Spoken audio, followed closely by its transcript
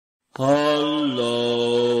Hello.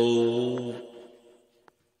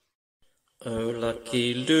 Oh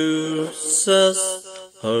lucky losers,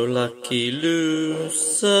 oh lucky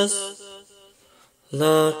losers,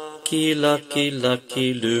 lucky, lucky,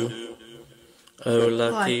 lucky Lou. Oh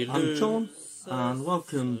lucky Hi, I'm John, and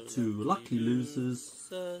welcome to Lucky Losers,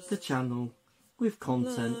 the channel with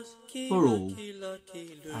content for all.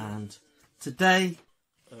 And today,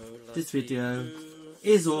 this video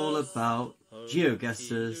is all about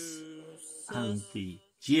Geoguessrs and the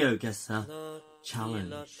Geoguessr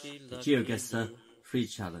challenge, the Geoguessr free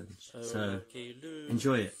challenge. So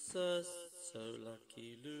enjoy it.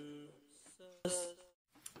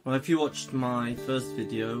 Well, if you watched my first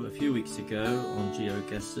video a few weeks ago on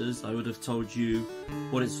Geoguessrs, I would have told you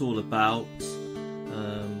what it's all about,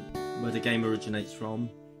 where the game originates from,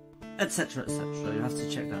 etc, etc. You have to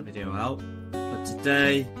check that video out. But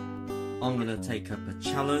today I'm going to take up a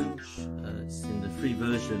challenge. It's in the free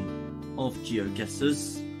version of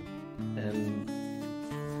Geoguessrs. You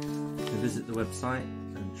can visit the website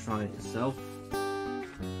and try it yourself.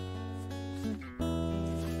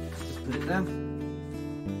 Just put it there.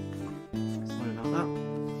 Sorry about that.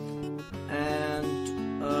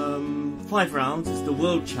 And 5 rounds is the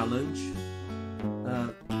world challenge.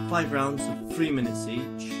 5 rounds of 3 minutes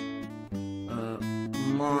each.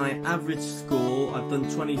 My average score, I've done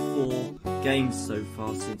 24 games so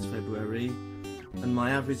far since February, and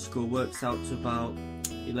my average score works out to about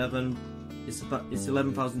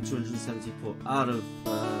 11,274 out of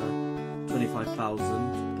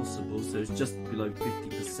 25,000 possible, so it's just below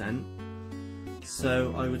 50%.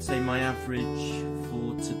 So I would say my average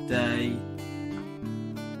for today,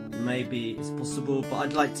 maybe it's possible, but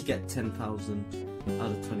I'd like to get 10,000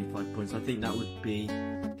 out of 25 points. I think that would be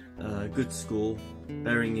a good score,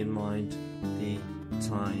 bearing in mind the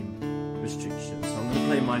time restrictions. So I'm going to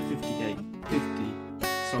play my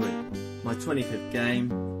my 25th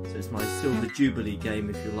game, so it's my Silver Jubilee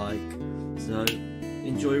game if you like. So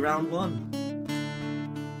enjoy round 1.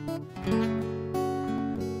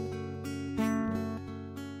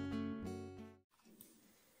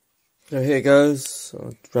 So here goes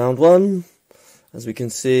round 1. As we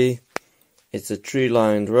can see, it's a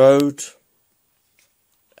tree-lined road,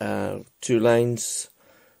 2 lanes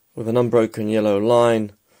with an unbroken yellow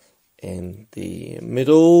line in the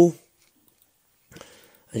middle.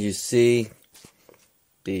 As you see,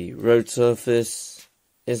 the road surface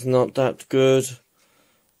is not that good,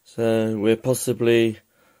 so we're possibly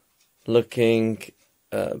looking,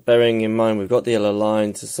 bearing in mind we've got the yellow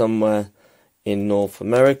line, to somewhere in North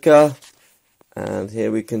America. And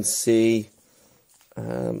here we can see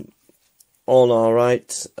on our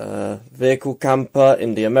right, vehicle camper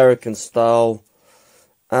in the American style,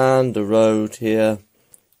 and the road here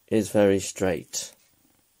is very straight.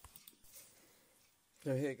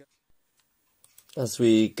 So here go. As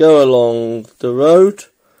we go along the road,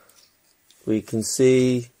 we can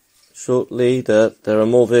see shortly that there are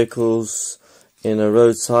more vehicles in a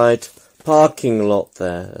roadside parking lot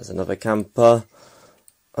there. There's another camper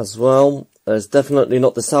as well. There's definitely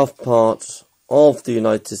not the south part of the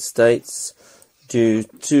United States due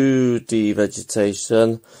to the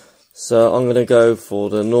vegetation, so I'm going to go for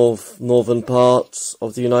the northern parts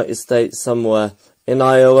of the United States, somewhere in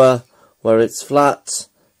Iowa where it's flat,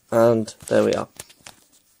 and there we are.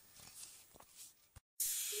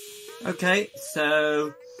 Okay,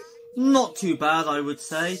 so not too bad, I would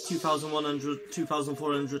say.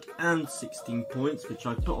 2,416 points, which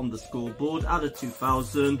I put on the scoreboard. Out of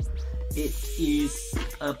 2,000, it is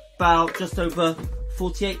about just over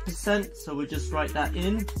 48%, so we'll just write that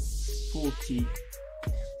in. 48%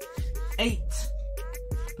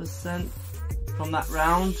 from that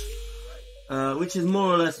round, which is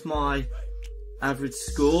more or less my average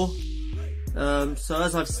score. So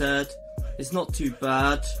as I've said, it's not too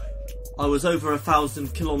bad. I was over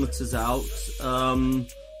 1,000 kilometers out.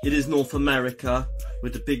 It is North America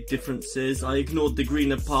with the big differences. I ignored the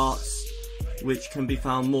greener parts, which can be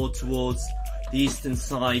found more towards the eastern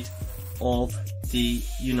side of the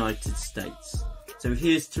United States. So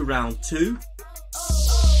here's to round 2.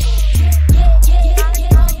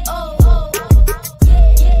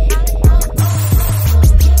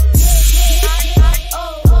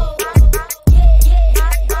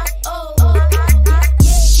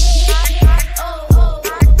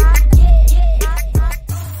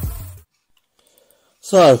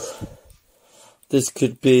 So this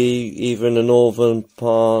could be either in the northern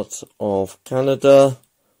part of Canada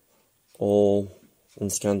or in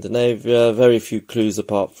Scandinavia. Very few clues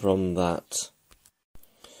apart from that.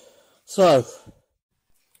 So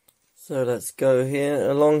let's go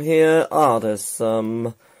here, along here. There's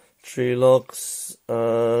some tree logs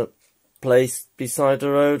place beside the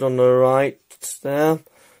road on the right there.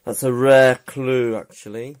 That's a rare clue,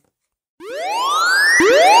 actually.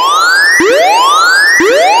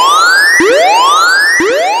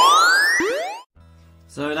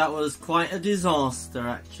 So that was quite a disaster,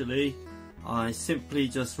 actually. I simply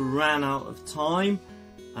just ran out of time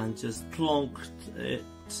and just plonked it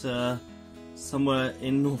somewhere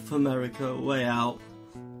in North America, way out.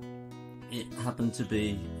 It happened to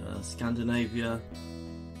be Scandinavia,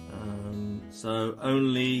 so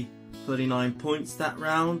only 39 points that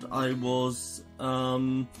round. I was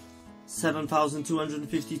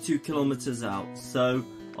 7,252 kilometers out. So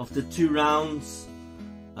after 2 rounds,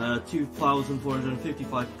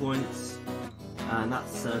 2,455 points, and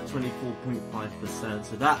that's 24.5%.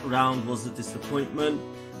 So that round was a disappointment.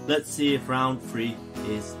 Let's see if round 3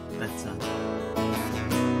 is better.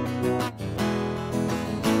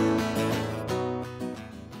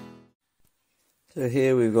 So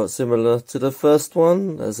here we've got similar to the first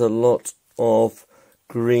one. There's a lot of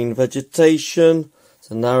green vegetation.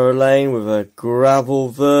 It's a narrow lane with a gravel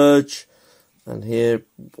verge, and here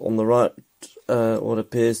on the right what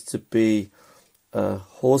appears to be a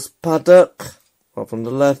horse paddock. Right from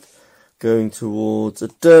the left, going towards a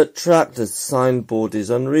dirt track. The signboard is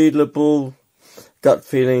unreadable. Gut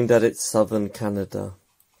feeling that it's southern Canada.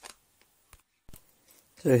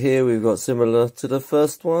 So here we've got similar to the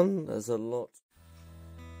first one. There's a lot.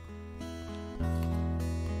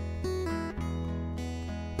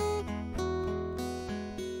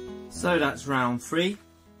 So that's round 3.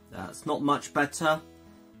 That's not much better.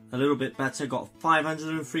 A little bit better. Got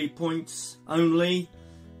 503 points only.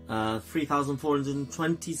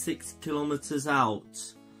 3,426 kilometers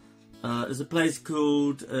out. There's a place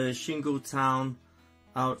called Shingletown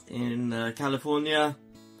out in California.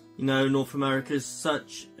 You know, North America is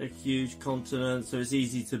such a huge continent, so it's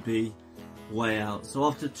easy to be way out. So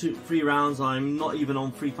after 3 rounds, I'm not even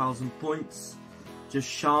on 3,000 points. Just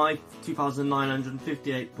shy,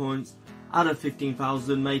 2,958 points out of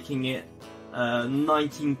 15,000, making it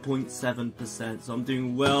 19.7%. So I'm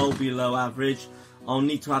doing well below average. I'll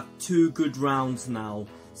need to have 2 good rounds now.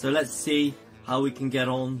 So let's see how we can get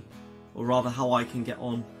on, or rather how I can get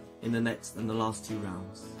on in the next and the last 2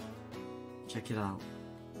 rounds. Check it out.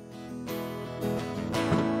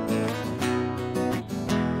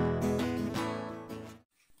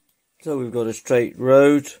 So we've got a straight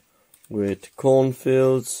road with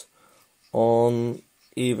cornfields on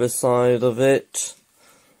either side of it.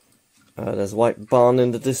 There's a white barn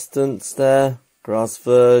in the distance there. Grass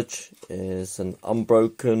verge is an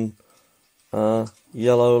unbroken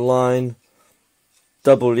yellow line,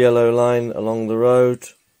 double yellow line along the road.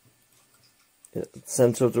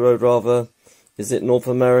 Centre of the road rather. Is it North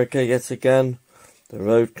America yet again? The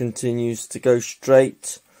road continues to go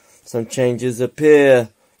straight. Some changes appear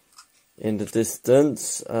in the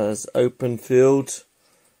distance as open field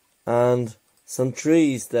and some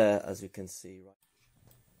trees there, as you can see.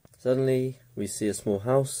 Suddenly we see a small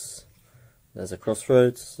house. There's a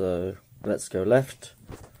crossroads, so let's go left.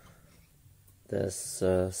 There's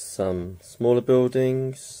some smaller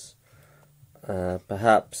buildings.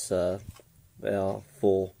 Perhaps they are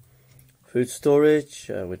for food storage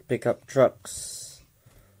with pickup trucks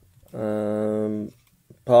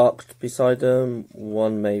parked beside them.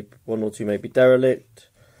 One or two may be derelict.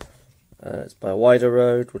 It's by a wider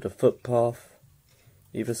road with a footpath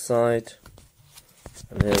either side.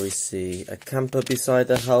 And here we see a camper beside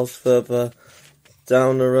the house further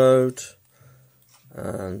down the road.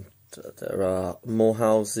 And there are more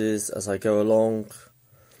houses as I go along.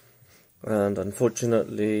 And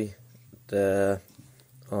unfortunately there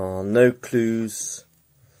are no clues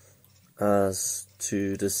as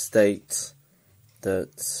to the state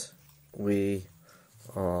that we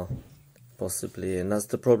are possibly in. That's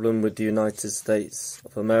the problem with the United States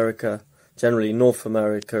of America. Generally North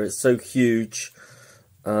America is so huge.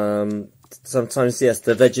 Sometimes, yes,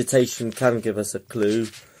 the vegetation can give us a clue.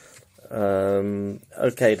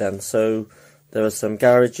 Okay then, so there are some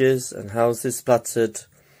garages and houses splattered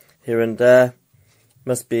here and there.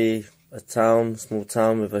 Must be a town, small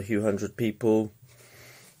town with a few hundred people,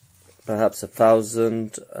 perhaps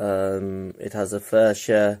 1,000. It has a fair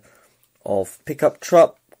share of pickup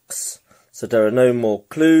trucks, so there are no more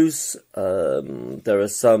clues. There are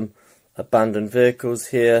some abandoned vehicles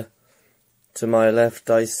here to my left,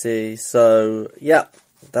 I see. So yeah,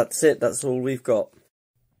 that's it, that's all we've got.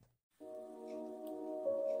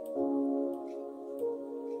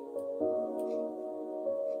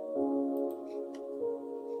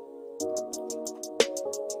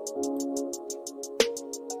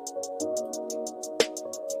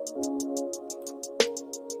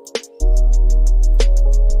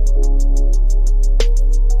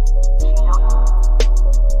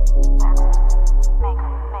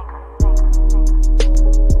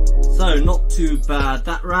 too bad.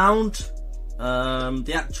 That round,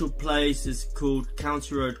 the actual place is called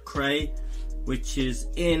County Road Cray, which is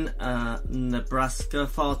in Nebraska,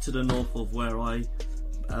 far to the north of where I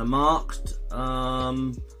marked.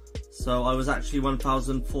 So I was actually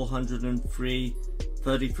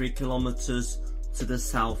 1,433 kilometers to the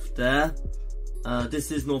south there.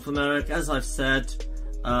 This is North America. As I've said,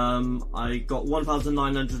 I got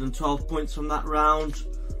 1,912 points from that round.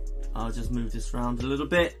 I'll just move this round a little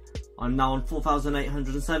bit. I'm now on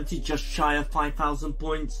 4,870, just shy of 5,000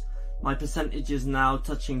 points. My percentage is now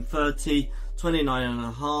touching 30,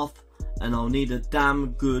 29.5, and I'll need a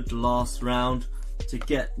damn good last round to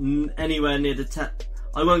get anywhere near the 10.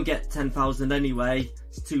 I won't get 10,000 anyway,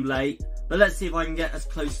 it's too late. But let's see if I can get as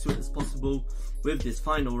close to it as possible with this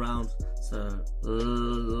final round. So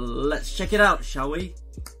let's check it out, shall we?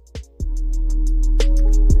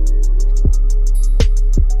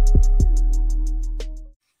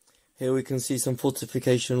 Here we can see some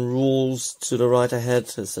fortification rules to the right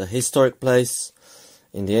ahead. It's a historic place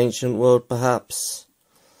in the ancient world, perhaps.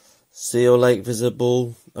 Sea or lake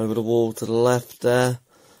visible over the wall to the left there.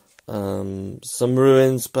 Some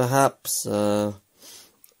ruins, perhaps.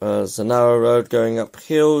 There's a narrow road going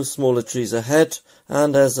uphill, smaller trees ahead,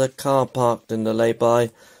 and there's a car parked in the lay-by.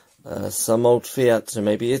 Some old Fiat, so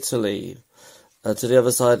maybe Italy. To the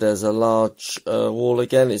other side there's a large wall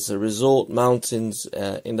again. It's a resort, mountains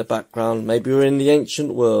in the background. Maybe we're in the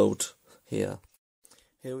ancient world here.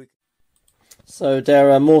 So there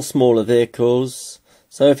are more smaller vehicles.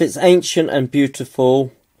 So if it's ancient and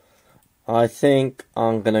beautiful, I think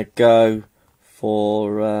I'm going to go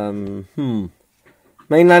for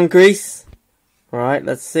mainland Greece. Alright,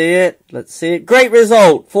 let's see it. Let's see it. Great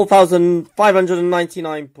result!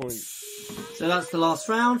 4,599 points. So that's the last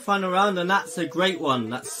round, final round, and that's a great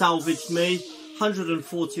one. That salvaged me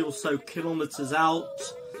 140 or so kilometers out.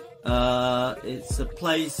 It's a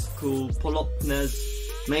place called Peloponnese,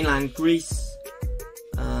 mainland Greece.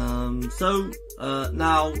 Now,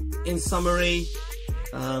 in summary,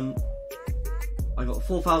 I got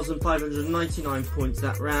 4,599 points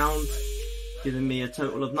that round, giving me a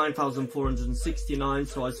total of 9,469,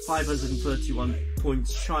 so I was 531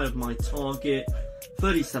 points shy of my target,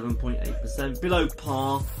 37.8%, below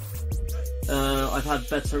par. I've had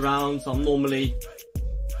better rounds. I'm normally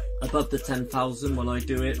above the 10,000 when I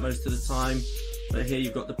do it most of the time, but here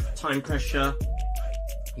you've got the time pressure.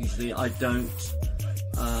 Usually I don't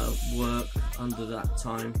work under that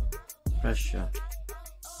time pressure.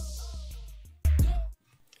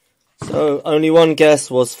 So only one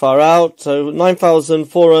guess was far out, so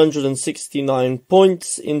 9,469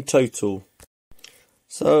 points in total.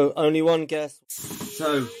 So only one guess.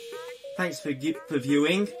 So thanks for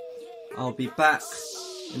viewing. I'll be back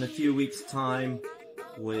in a few weeks' time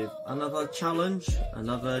with another challenge,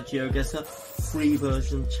 another Geoguessr free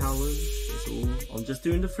version challenge. Is all. I'm just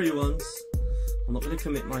doing the free ones. I'm not going to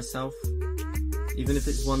commit myself, even if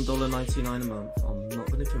it's $1.99 a month. I'm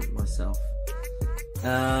not going to commit myself.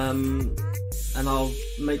 And I'll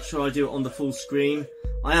make sure I do it on the full screen.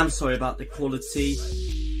 I am sorry about the quality.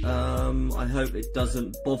 I hope it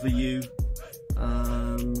doesn't bother you.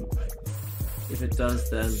 If it does,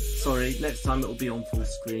 then sorry. Next time it will be on full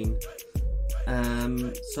screen.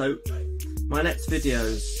 So my next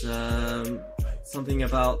videos, something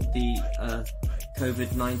about the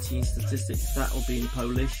COVID-19 statistics, that will be in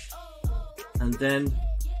Polish. And then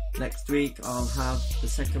next week I'll have the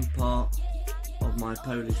second part of my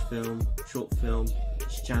Polish film, short film,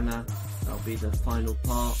 Ściana. That'll be the final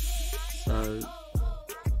part. So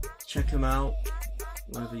check them out,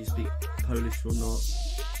 whether you speak Polish or not.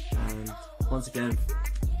 And once again,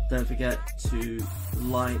 don't forget to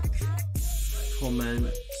like,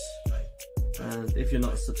 comment, and if you're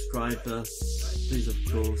not a subscriber, please of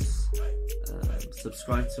course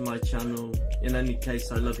subscribe to my channel. In any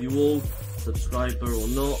case, I love you all, subscriber or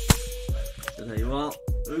not. So there you are.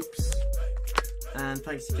 Oops. And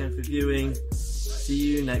thanks again for viewing.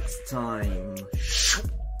 See you next time.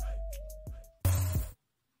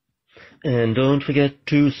 And don't forget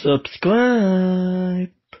to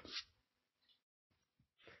subscribe.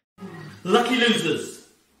 Lucky losers.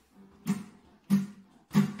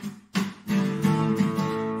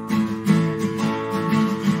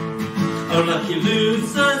 Oh lucky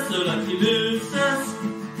losers, oh lucky losers.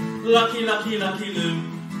 Lucky, lucky, lucky loo.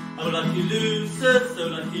 Oh lucky losers, oh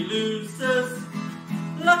lucky losers.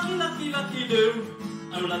 Lucky, lucky, lucky loo.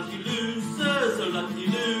 Oh lucky losers, oh lucky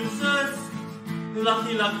losers.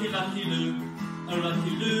 Lucky, lucky, lucky loo. Oh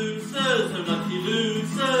lucky losers, oh lucky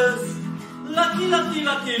losers. Lucky, lucky,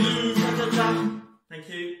 lucky loo. Thank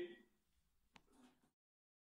you.